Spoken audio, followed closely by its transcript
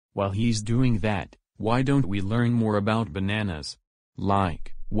While he's doing that, why don't we learn more about bananas?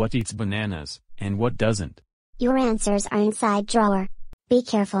 Like, what eats bananas, and what doesn't? Your answers are inside drawer. Be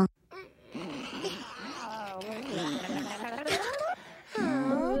careful.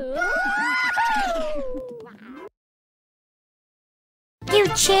 Do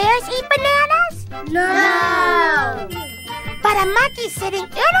chairs eat bananas? No! But a monkey sitting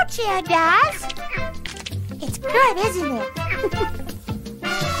in a chair does. It's good, isn't it?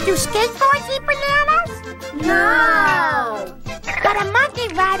 Do skateboards eat bananas? No! But a monkey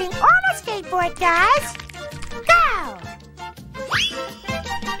riding on a skateboard does. Go!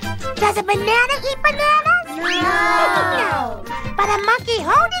 Does a banana eat bananas? No! But a monkey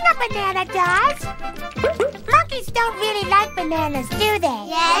holding a banana does. Monkeys don't really like bananas, do they?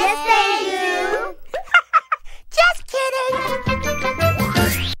 Yes, they do! Just kidding!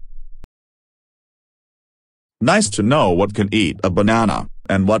 Nice to know what can eat a banana,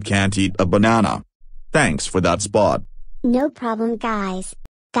 and what can't eat a banana. Thanks for that Spot. No problem, guys.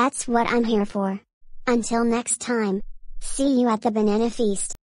 That's what I'm here for. Until next time. See you at the banana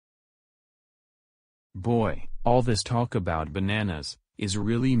feast. Boy, all this talk about bananas is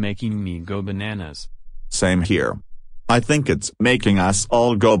really making me go bananas. Same here. I think it's making us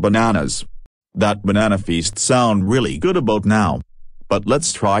all go bananas. That banana feast sound really good about now. But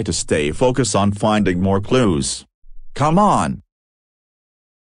let's try to stay focused on finding more clues. Come on.